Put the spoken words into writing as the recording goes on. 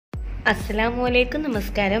അസ്സലാമു അലൈക്കും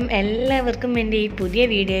നമസ്കാരം എല്ലാവർക്കും എൻ്റെ ഈ പുതിയ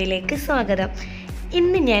വീഡിയോയിലേക്ക് സ്വാഗതം.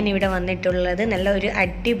 ഇന്ന് ഞാനിവിടെ വന്നിട്ടുള്ളത് നല്ല ഒരു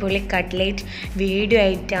അടിപൊളി കട്ട്ലേറ്റ് വീഡിയോ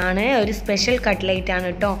ആയിട്ടാണ്. ഒരു സ്പെഷ്യൽ കട്ട്ലേറ്റ് ആണ്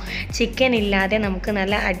കേട്ടോ. ചിക്കൻ ഇല്ലാതെ നമുക്ക്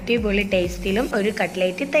നല്ല അടിപൊളി ടേസ്റ്റിലും ഒരു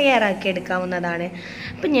കട്ട്ലേറ്റ് തയ്യാറാക്കി എടുക്കാവുന്നതാണ്.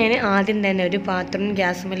 അപ്പം ഞാൻ ആദ്യം തന്നെ ഒരു പാത്രം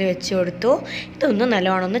ഗ്യാസുമേൽ വെച്ച് കൊടുത്തു. ഇതൊന്ന്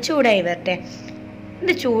നല്ലോണം ഒന്ന് ചൂടായി വരട്ടെ.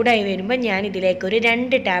 ഇത് ചൂടായി വരുമ്പോൾ ഞാൻ ഇതിലേക്ക് ഒരു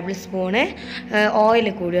 2 ടേബിൾ സ്പൂണ് ഓയിൽ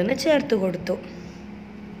കൂടി ഒന്ന് ചേർത്ത് കൊടുത്തു.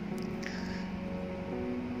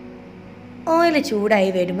 ഓയിൽ ചൂടായി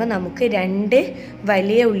വരുമ്പോൾ നമുക്ക് 2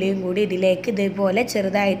 വലിയ ഉള്ളിയും കൂടി ഇതിലേക്ക് ഇതേപോലെ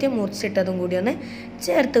ചെറുതായിട്ട് മുറിച്ചിട്ടതും കൂടി ഒന്ന്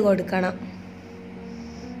ചേർത്ത് കൊടുക്കണം.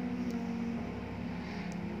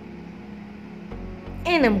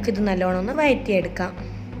 ഇനി നമുക്കിത് നല്ലോണം ഒന്ന് വഴറ്റിയെടുക്കാം.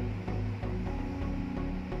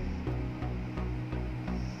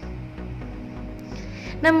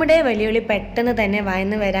 നമ്മുടെ വലിയുള്ളി പെട്ടെന്ന് തന്നെ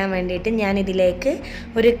വഴന്ന് വരാൻ വേണ്ടിയിട്ട് ഞാനിതിലേക്ക്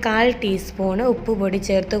ഒരു 1/4 ടീസ്പൂണ് ഉപ്പ് പൊടി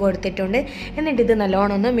ചേർത്ത് കൊടുത്തിട്ടുണ്ട്. എന്നിട്ട് ഇത്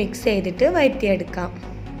നല്ലോണം ഒന്ന് മിക്സ് ചെയ്തിട്ട് വഴറ്റിയെടുക്കാം.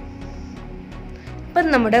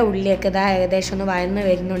 അപ്പം നമ്മുടെ ഉള്ളിയൊക്കെ ഇതാ ഏകദേശം ഒന്ന് വഴന്ന്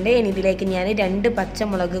വരുന്നുണ്ട്. ഇനി ഇതിലേക്ക് ഞാൻ 2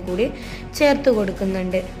 പച്ചമുളക് കൂടി ചേർത്ത്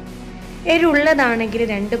കൊടുക്കുന്നുണ്ട്. എരിവുള്ളതാണെങ്കിൽ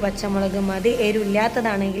 2 പച്ചമുളക് മതി.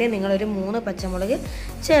 എരിവില്ലാത്തതാണെങ്കിൽ നിങ്ങളൊരു 3 പച്ചമുളക്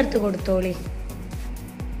ചേർത്ത് കൊടുത്തോളി.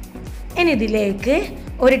 ഇനി ഇതിലേക്ക്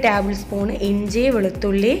 1 ടേബിൾ സ്പൂൺ ഇഞ്ചി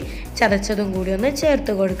വെളുത്തുള്ളി ചതച്ചതും കൂടി ഒന്ന്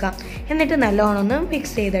ചേർത്ത് കൊടുക്കാം. എന്നിട്ട് നല്ലോണം ഒന്ന്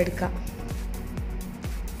മിക്സ് ചെയ്തെടുക്കാം.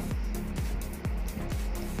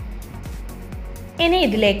 ഇനി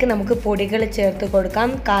ഇതിലേക്ക് നമുക്ക് പൊടികൾ ചേർത്ത് കൊടുക്കാം.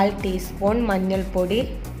 1/4 ടീസ്പൂൺ മഞ്ഞൾപ്പൊടി,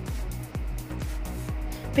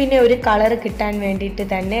 പിന്നെ ഒരു കളർ കിട്ടാൻ വേണ്ടിയിട്ട്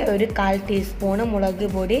തന്നെ ഒരു 1/4 ടീസ്പൂൺ മുളക്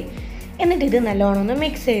പൊടി. എന്നിട്ട് ഇത് നല്ലോണം ഒന്ന്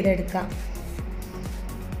മിക്സ് ചെയ്തെടുക്കാം.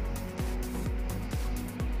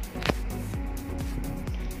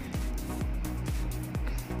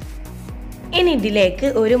 ഇനി ഇതിലേക്ക്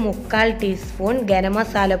ഒരു 1/4 ടീസ്പൂൺ ഗരം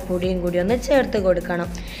മസാല പൊടിയും കൂടി ഒന്ന് ചേർത്ത് കൊടുക്കണം.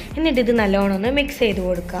 എന്നിട്ട് ഇത് നല്ലോണം ഒന്ന് മിക്സ് ചെയ്ത്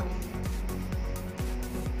കൊടുക്കാം.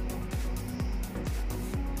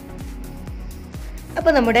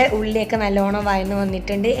 അപ്പോൾ നമ്മുടെ ഉള്ളിയൊക്കെ നല്ലോണം വഴന്ന്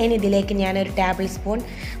വന്നിട്ടുണ്ട്. ഇനി ഇതിലേക്ക് ഞാനൊരു ടേബിൾ സ്പൂൺ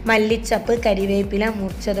മല്ലിച്ചപ്പ് കരിവേപ്പില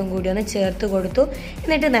മുറിച്ചതും കൂടി ഒന്ന് ചേർത്ത് കൊടുത്തു.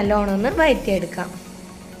 എന്നിട്ട് നല്ലോണം ഒന്ന് വഴറ്റിയെടുക്കാം.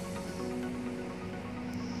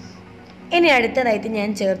 ഇനി അടുത്തതായിട്ട് ഞാൻ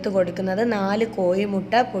ചേർത്ത് കൊടുക്കുന്നത് 4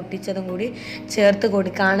 കോഴിമുട്ട പൊട്ടിച്ചതും കൂടി ചേർത്ത്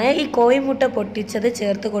കൊടുക്കുകയാണ്. ഈ കോഴിമുട്ട പൊട്ടിച്ചത്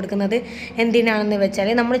ചേർത്ത് കൊടുക്കുന്നത് എന്തിനാണെന്ന് വെച്ചാൽ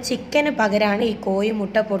നമ്മൾ ചിക്കന് പകരമാണ് ഈ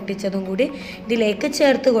കോഴിമുട്ട പൊട്ടിച്ചതും കൂടി ഇതിലേക്ക്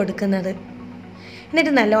ചേർത്ത് കൊടുക്കുന്നത്.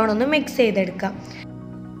 എന്നിട്ട് നല്ലോണം ഒന്ന് മിക്സ് ചെയ്തെടുക്കാം.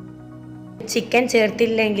 ചിക്കൻ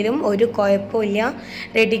ചേർത്തില്ലെങ്കിലും ഒരു കുഴപ്പമില്ല.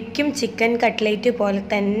 റെഡിക്കും ചിക്കൻ കട്ട്ലേറ്റ് പോലെ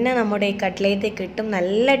തന്നെ നമ്മുടെ ഈ കട്ട്ലേറ്റ് കിട്ടും.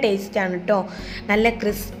 നല്ല ടേസ്റ്റാണ് കേട്ടോ. നല്ല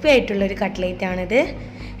ക്രിസ്പി ആയിട്ടുള്ളൊരു കട്ട്ലേറ്റാണിത്.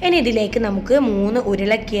 ഇനി ഇതിലേക്ക് നമുക്ക് 3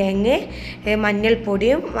 ഉരുളക്കിഴങ്ങ്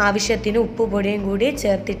മഞ്ഞൾപ്പൊടിയും ആവശ്യത്തിന് ഉപ്പ് പൊടിയും കൂടി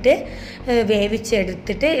ചേർത്തിട്ട്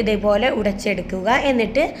വേവിച്ചെടുത്തിട്ട് ഇതേപോലെ ഉടച്ചെടുക്കുക.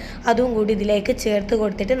 എന്നിട്ട് അതും കൂടി ഇതിലേക്ക് ചേർത്ത്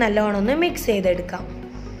കൊടുത്തിട്ട് നല്ലോണം ഒന്ന് മിക്സ് ചെയ്തെടുക്കാം.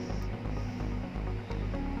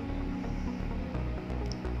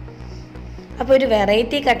 അപ്പോൾ ഒരു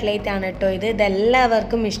വെറൈറ്റി കട്ട്ലേറ്റ് ആണ് കേട്ടോ ഇത്.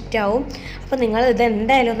 ഇതെല്ലാവർക്കും ഇഷ്ടമാവും. അപ്പോൾ നിങ്ങൾ ഇത്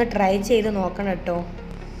എന്തായാലും ഒന്ന് ട്രൈ ചെയ്ത് നോക്കണം കേട്ടോ.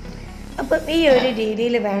 അപ്പം ഈ ഒരു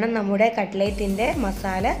രീതിയിൽ വേണം നമ്മുടെ കട്ട്ലേറ്റിൻ്റെ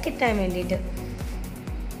മസാല കിട്ടാൻ വേണ്ടിയിട്ട്.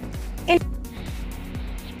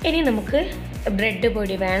 ഇനി നമുക്ക് ബ്രെഡ്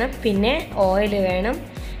പൊടി വേണം, പിന്നെ ഓയിൽ വേണം,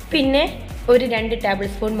 പിന്നെ ഒരു 2 ടേബിൾ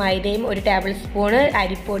സ്പൂൺ മൈദയും 1 ടേബിൾ സ്പൂൺ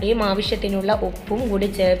അരിപ്പൊടിയും ആവശ്യത്തിനുള്ള ഉപ്പും കൂടി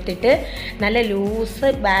ചേർത്തിട്ട് നല്ല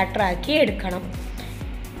ലൂസ് ബാറ്ററാക്കി എടുക്കണം.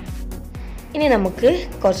 ഇനി നമുക്ക്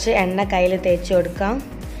കുറച്ച് എണ്ണ കയ്യിൽ തേച്ച് കൊടുക്കാം.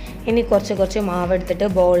 ഇനി കുറച്ച് മാവ് എടുത്തിട്ട്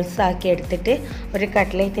ബോൾസ് ആക്കി എടുത്തിട്ട് ഒരു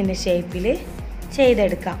കട്ട്ലേറ്റിൻ്റെ ഷേപ്പിൽ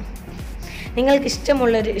ചെയ്തെടുക്കാം. നിങ്ങൾക്ക്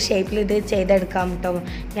ഇഷ്ടമുള്ളൊരു ഷേപ്പിൽ ഇത് ചെയ്തെടുക്കാം കേട്ടോ.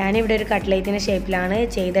 ഞാനിവിടെ ഒരു കട്ട്ലേറ്റിൻ്റെ ഷേപ്പിലാണ്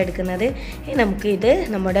ചെയ്തെടുക്കുന്നത്. ഇനി നമുക്ക് ഇത്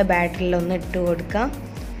നമ്മുടെ ബാറ്ററിലൊന്ന് ഇട്ട് കൊടുക്കാം.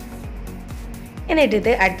 എന്നിട്ട്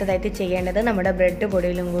ഇത് അടുത്തതായിട്ട് ചെയ്യേണ്ടത് നമ്മുടെ ബ്രെഡ്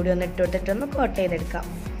പൊടിയിലും കൂടി ഒന്ന് ഇട്ട് കൊടുത്തിട്ടൊന്ന് കോട്ട് ചെയ്തെടുക്കാം.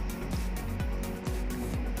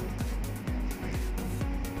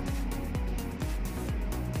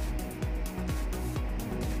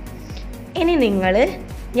 ഇനി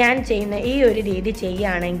ഞാൻ ചെയ്യുന്ന ഈ ഒരു രീതി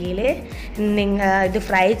ചെയ്യുകയാണെങ്കിൽ ഇത്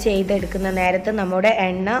ഫ്രൈ ചെയ്തെടുക്കുന്ന നേരത്ത് നമ്മുടെ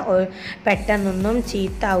എണ്ണ പെട്ടെന്നൊന്നും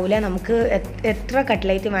ചീത്താവില്ല. നമുക്ക് എത്ര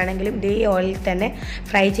കട്ട്ലേറ്റ് വേണമെങ്കിലും ഇത് ഈ ഓയിലിൽ തന്നെ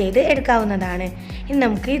ഫ്രൈ ചെയ്ത് എടുക്കാവുന്നതാണ്. ഇനി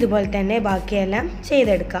നമുക്ക് ഇതുപോലെ തന്നെ ബാക്കിയെല്ലാം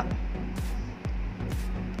ചെയ്തെടുക്കാം.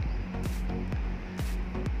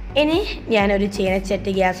 ഇനി ഞാനൊരു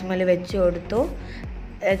ചീനച്ചട്ടി ഗ്യാസുമേൽ വെച്ച് കൊടുത്തു.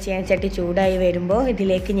 ചീനച്ചട്ടി ചൂടായി വരുമ്പോൾ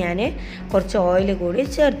ഇതിലേക്ക് ഞാൻ കുറച്ച് ഓയിൽ കൂടി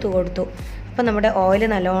ചേർത്ത് കൊടുത്തു. അപ്പോൾ നമ്മുടെ ഓയിൽ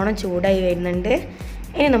നല്ലോണം ചൂടായി വരുന്നുണ്ട്.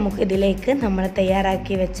 ഇനി നമുക്ക് ഇതിലേക്ക് നമ്മൾ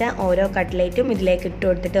തയ്യാറാക്കി വെച്ച ഓരോ കട്ട്ലേറ്റും ഇതിലേക്ക് ഇട്ട്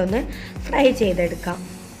കൊടുത്തിട്ട് ഒന്ന് ഫ്രൈ ചെയ്തെടുക്കാം.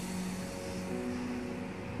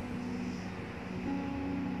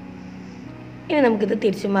 ഇനി നമുക്കിത്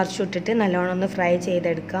തിരിച്ചു മറിച്ചിട്ടിട്ട് നല്ലോണം ഒന്ന് ഫ്രൈ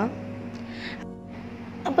ചെയ്തെടുക്കാം.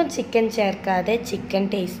 അപ്പം ചിക്കൻ ചേർക്കാതെ ചിക്കൻ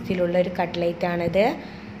ടേസ്റ്റിലുള്ളൊരു കട്ട്ലേറ്റാണിത്.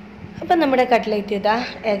 അപ്പം നമ്മുടെ കട്ട്ലേറ്റ് ഇതാ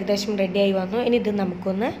ഏകദേശം റെഡിയായി വന്നു. ഇനി ഇത്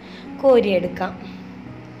നമുക്കൊന്ന് കോരിയെടുക്കാം.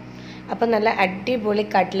 അപ്പം നല്ല അടിപൊളി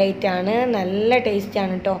കട്ട്ലേറ്റാണ്, നല്ല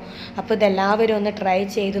ടേസ്റ്റാണ് കേട്ടോ. അപ്പോൾ ഇതെല്ലാവരും ഒന്ന് ട്രൈ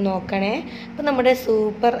ചെയ്ത് നോക്കണേ. അപ്പോൾ നമ്മുടെ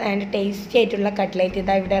സൂപ്പർ ആൻഡ് ടേസ്റ്റി ആയിട്ടുള്ള കട്ട്ലേറ്റ്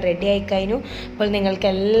ഇതാ ഇവിടെ റെഡി ആയി കഴിഞ്ഞു. അപ്പോൾ നിങ്ങൾക്ക്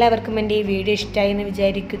എല്ലാവർക്കും എൻ്റെ ഈ വീഡിയോ ഇഷ്ടമായി എന്ന്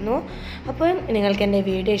വിചാരിക്കുന്നു. അപ്പോൾ നിങ്ങൾക്ക് എൻ്റെ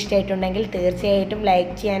വീഡിയോ ഇഷ്ടമായിട്ടുണ്ടെങ്കിൽ തീർച്ചയായിട്ടും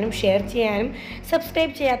ലൈക്ക് ചെയ്യാനും ഷെയർ ചെയ്യാനും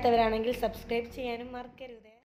സബ്സ്ക്രൈബ് ചെയ്യാത്തവരാണെങ്കിൽ സബ്സ്ക്രൈബ് ചെയ്യാനും മറക്കരുത്.